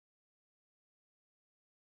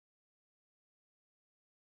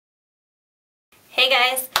Hey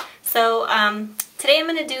guys, so today I'm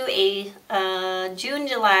going to do a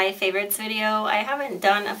June-July favorites video. I haven't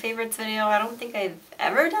done a favorites video. I don't think I've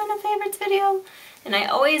ever done a favorites video, and I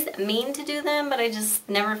always mean to do them, but I just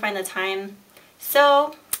never find the time.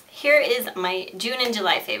 So here is my June and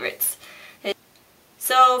July favorites.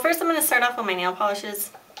 So first I'm going to start off with my nail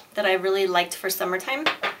polishes that I really liked for summertime.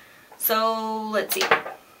 So let's see.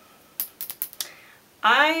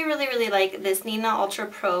 I really like this Nina Ultra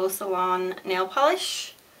Pro Salon nail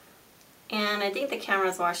polish, and I think the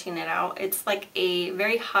camera's washing it out. It's like a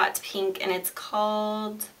very hot pink, and it's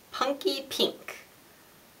called Punky Pink.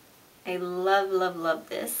 I love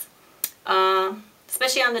this.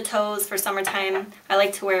 Especially on the toes for summertime. I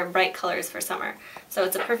like to wear bright colors for summer. So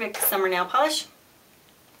it's a perfect summer nail polish.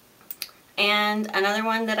 And another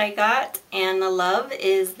one that I got and I love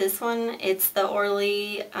is this one. It's the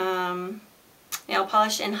Orly nail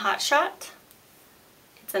polish in Hot Shot.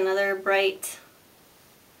 It's another bright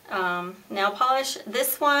nail polish.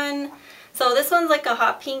 This one, so this one's like a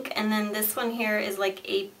hot pink, and then this one here is like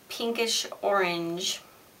a pinkish orange.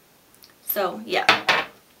 So yeah.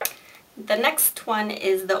 The next one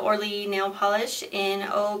is the Orly nail polish in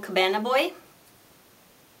Ohcabanaboy,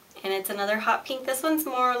 and it's another hot pink. This one's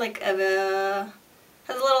more like has a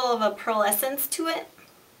little of a pearlescence to it.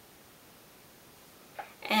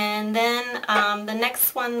 And then the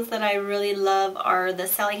next ones that I really love are the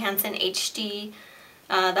Sally Hansen HD,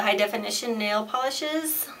 the high definition nail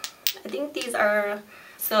polishes. I think these are,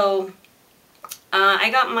 so I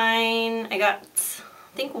got mine, I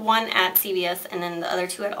think one at CVS and then the other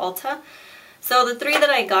two at Ulta. So the three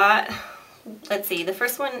that I got, let's see, the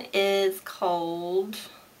first one is called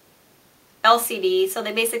LCD. So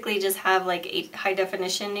they basically just have like 8 high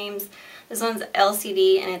definition names. This one's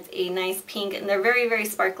LCD, and it's a nice pink, and they're very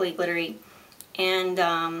sparkly, glittery. And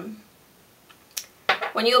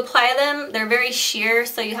when you apply them, they're very sheer,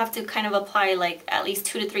 so you have to kind of apply like at least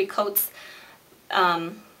 2 to 3 coats,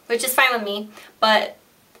 which is fine with me. But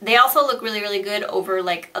they also look really good over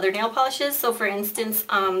like other nail polishes. So for instance,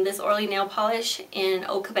 this Orly nail polish in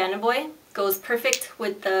Ohcabanaboy goes perfect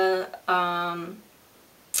with the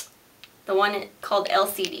one called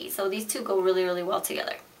LCD. So these two go really well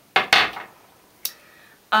together.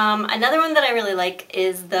 Another one that I really like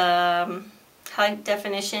is the high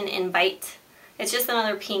definition in Byte. It's just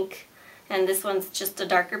another pink, and this one's just a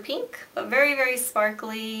darker pink, but very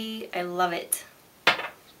sparkly. I love it.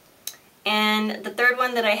 And the third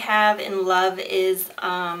one that I have in love is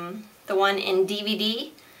the one in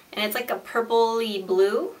DVD, and it's like a purpley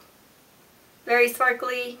blue. Very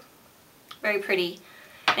sparkly, very pretty.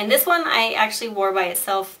 And this one I actually wore by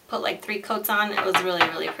itself, put like 3 coats on. It was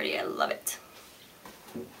really pretty. I love it.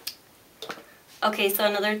 Okay, so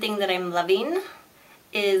another thing that I'm loving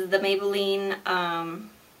is the Maybelline,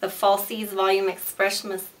 the Falsies Volume Express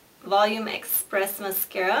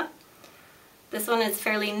Mascara. This one is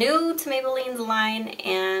fairly new to Maybelline's line,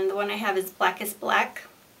 and the one I have is Blackest Black.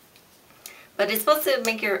 But it's supposed to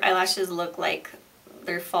make your eyelashes look like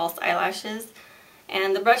they're false eyelashes.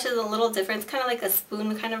 And the brush is a little different. It's kind of like a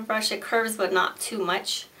spoon kind of brush. It curves, but not too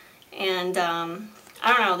much. And I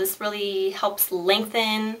don't know, this really helps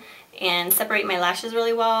lengthen and separate my lashes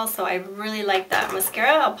really well, so I really like that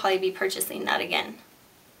mascara. I'll probably be purchasing that again.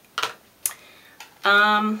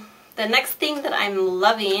 The next thing that I'm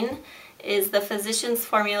loving is the Physicians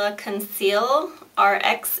Formula Conceal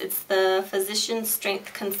RX. It's the Physician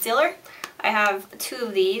Strength Concealer. I have 2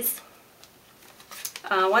 of these.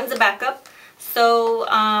 One's a backup. So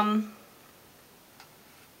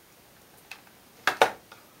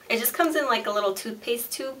it just comes in like a little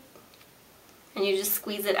toothpaste tube, and you just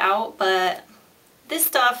squeeze it out. But this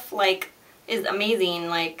stuff like is amazing.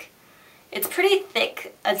 Like, it's pretty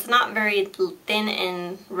thick. It's not very thin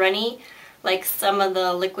and runny like some of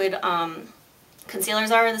the liquid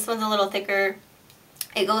concealers are. This one's a little thicker.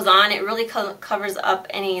 It goes on. It really covers up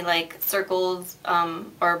any like circles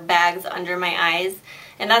or bags under my eyes,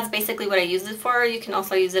 and that's basically what I use it for. You can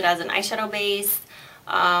also use it as an eyeshadow base.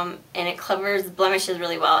 And it covers blemishes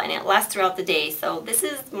really well, and it lasts throughout the day. So this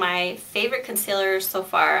is my favorite concealer so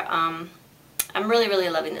far. I'm really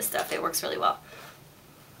loving this stuff. It works really well.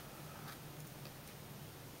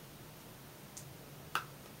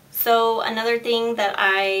 So another thing that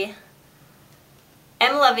I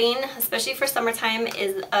am loving, especially for summertime,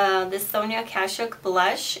 is this Sonia Kashuk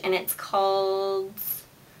blush, and it's called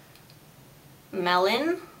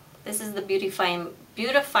Melon. This is the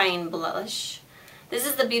Beautifying blush. This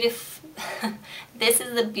is the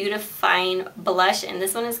Beautifying blush, and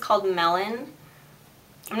this one is called Melon.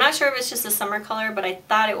 I'm not sure if it's just a summer color, but I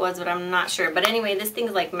thought it was, but I'm not sure. But anyway, this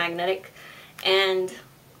thing's like magnetic, and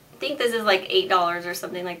think this is like $8 or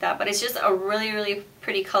something like that, but it's just a really, really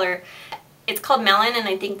pretty color. It's called Melon, and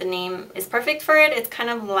I think the name is perfect for it. It's kind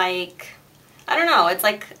of like, I don't know, it's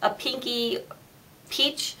like a pinky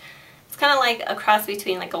peach. It's kind of like a cross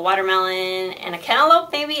between like a watermelon and a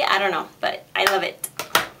cantaloupe maybe. I don't know, but I love it.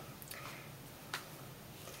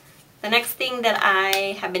 The next thing that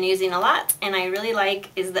I have been using a lot and I really like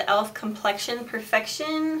is the e.l.f. Complexion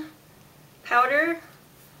Perfection powder.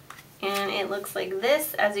 And it looks like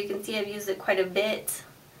this. As you can see, I've used it quite a bit.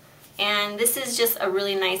 And this is just a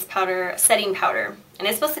really nice powder, setting powder. And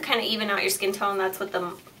it's supposed to kind of even out your skin tone. That's what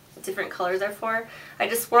the different colors are for. I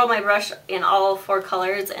just swirl my brush in all 4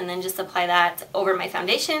 colors and then just apply that over my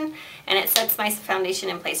foundation. And it sets my foundation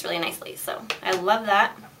in place really nicely. So I love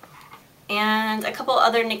that. And a couple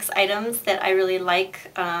other NYX items that I really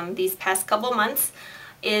like these past couple months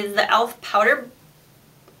is the e.l.f.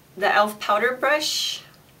 powder brush.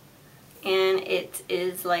 And it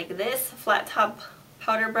is like this, flat top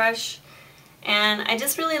powder brush. And I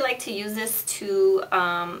just really like to use this to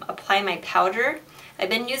apply my powder. I've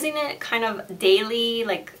been using it kind of daily,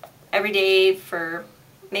 like every day for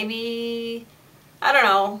maybe, I don't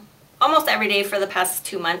know, almost every day for the past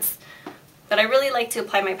 2 months. But I really like to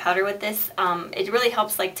apply my powder with this. It really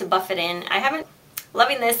helps like to buff it in.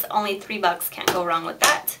 Loving this, only $3, can't go wrong with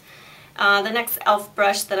that. The next e.l.f.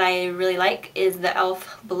 brush that I really like is the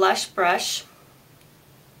e.l.f. blush brush.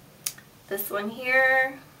 This one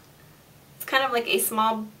here, it's kind of like a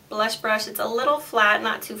small blush brush. It's a little flat,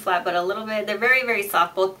 not too flat, but a little bit. They're very, very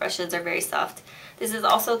soft. Both brushes are very soft. This is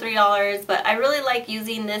also $3, but I really like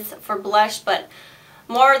using this for blush, but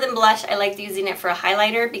more than blush, I like using it for a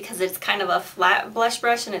highlighter because it's kind of a flat blush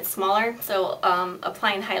brush and it's smaller. So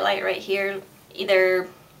applying highlight right here, either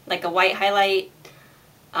like a white highlight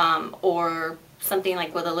or something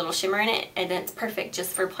like with a little shimmer in it, and it's perfect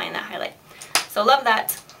just for applying that highlight. So love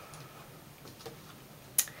that.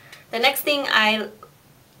 The next thing I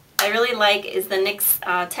really like is the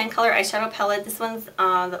NYX 10 color eyeshadow palette. This one's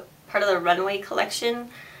part of the Runway collection,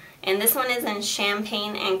 and this one is in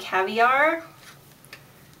Champagne and Caviar.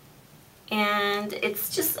 And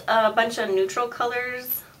it's just a bunch of neutral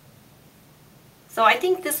colors. So I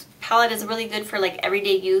think this palette is really good for like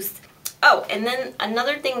everyday use. Oh, and then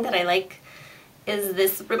another thing that I like is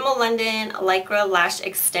this Rimmel London Lycra Lash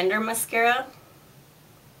Extender Mascara.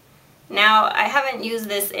 Now, I haven't used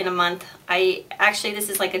this in a month. This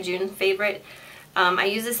is like a June favorite. I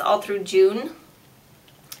use this all through June.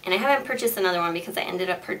 And I haven't purchased another one because I ended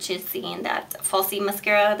up purchasing that Falsies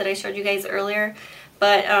mascara that I showed you guys earlier.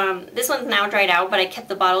 But this one's now dried out, but I kept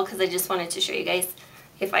the bottle because I just wanted to show you guys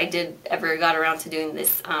if I did ever got around to doing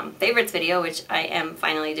this favorites video, which I am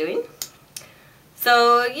finally doing.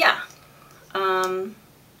 So yeah,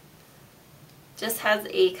 just has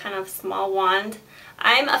a kind of small wand.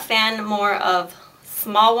 I'm a fan more of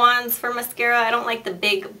small wands for mascara. I don't like the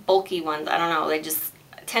big bulky ones. I don't know, they just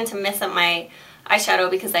tend to mess up my eyeshadow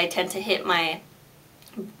because I tend to hit the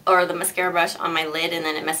mascara brush on my lid and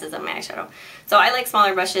then it messes up my eyeshadow. So I like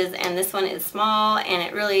smaller brushes, and this one is small and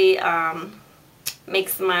it really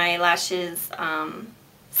makes my lashes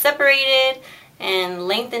separated and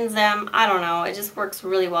lengthens them. I don't know, it just works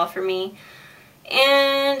really well for me.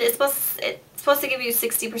 And it's supposed to give you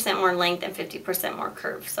 60% more length and 50% more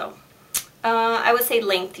curve. So I would say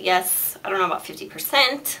length, yes. I don't know about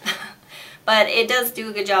 50%, but it does do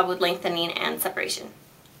a good job with lengthening and separation.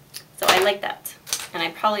 So I like that, and I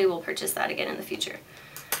probably will purchase that again in the future.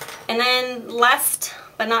 And then last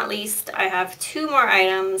but not least, I have 3 more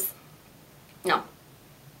items.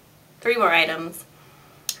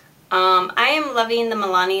 I am loving the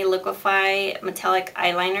Milani LiquiF metallic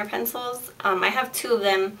eyeliner pencils. I have 2 of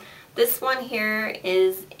them. This one here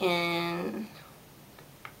is in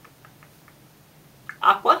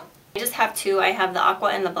Aqua. I just have 2. I have the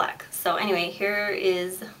Aqua and the black. So anyway, here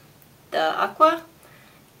is the Aqua,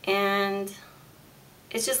 and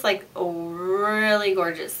it's just like a really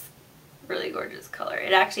gorgeous color.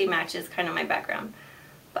 It actually matches kind of my background.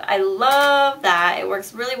 But I love that. It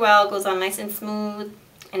works really well, goes on nice and smooth,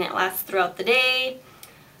 and it lasts throughout the day.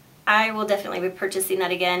 I will definitely be purchasing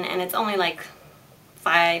that again, and it's only like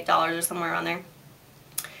 $5 or somewhere around there.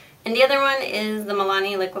 And the other one is the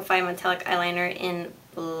Milani LiquiF metallic eyeliner in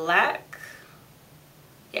black.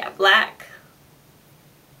 Yeah, black.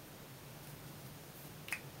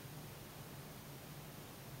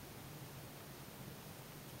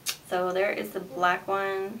 So there is the black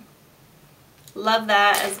one. Love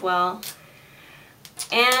that as well.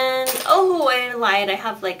 And oh, I lied, I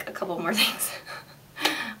have like a couple more things.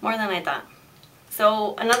 More than I thought.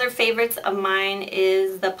 So another favorites of mine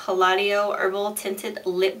is the Palladio Herbal Tinted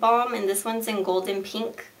Lip Balm, and this one's in Golden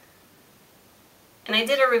Pink. And I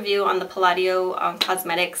did a review on the Palladio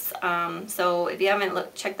Cosmetics, so if you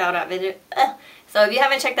haven't checked out that video, so if you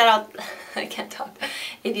haven't checked that out, I can't talk.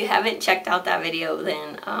 If you haven't checked out that video,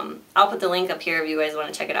 then I'll put the link up here if you guys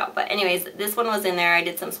want to check it out. But anyways, this one was in there. I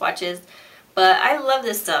did some swatches, but I love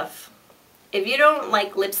this stuff. If you don't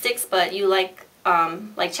like lipsticks, but you like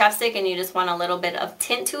chapstick and you just want a little bit of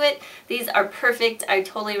tint to it, these are perfect. I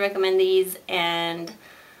totally recommend these, and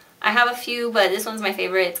I have a few, but this one's my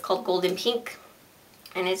favorite. It's called Golden Pink.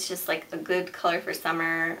 And it's just like a good color for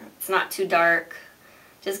summer. It's not too dark.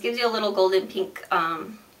 Just gives you a little golden pink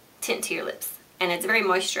tint to your lips. And it's very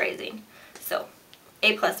moisturizing. So,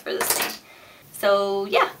 A+ for this thing. So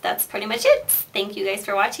yeah, that's pretty much it. Thank you guys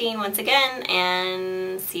for watching once again,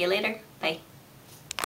 and see you later. Bye.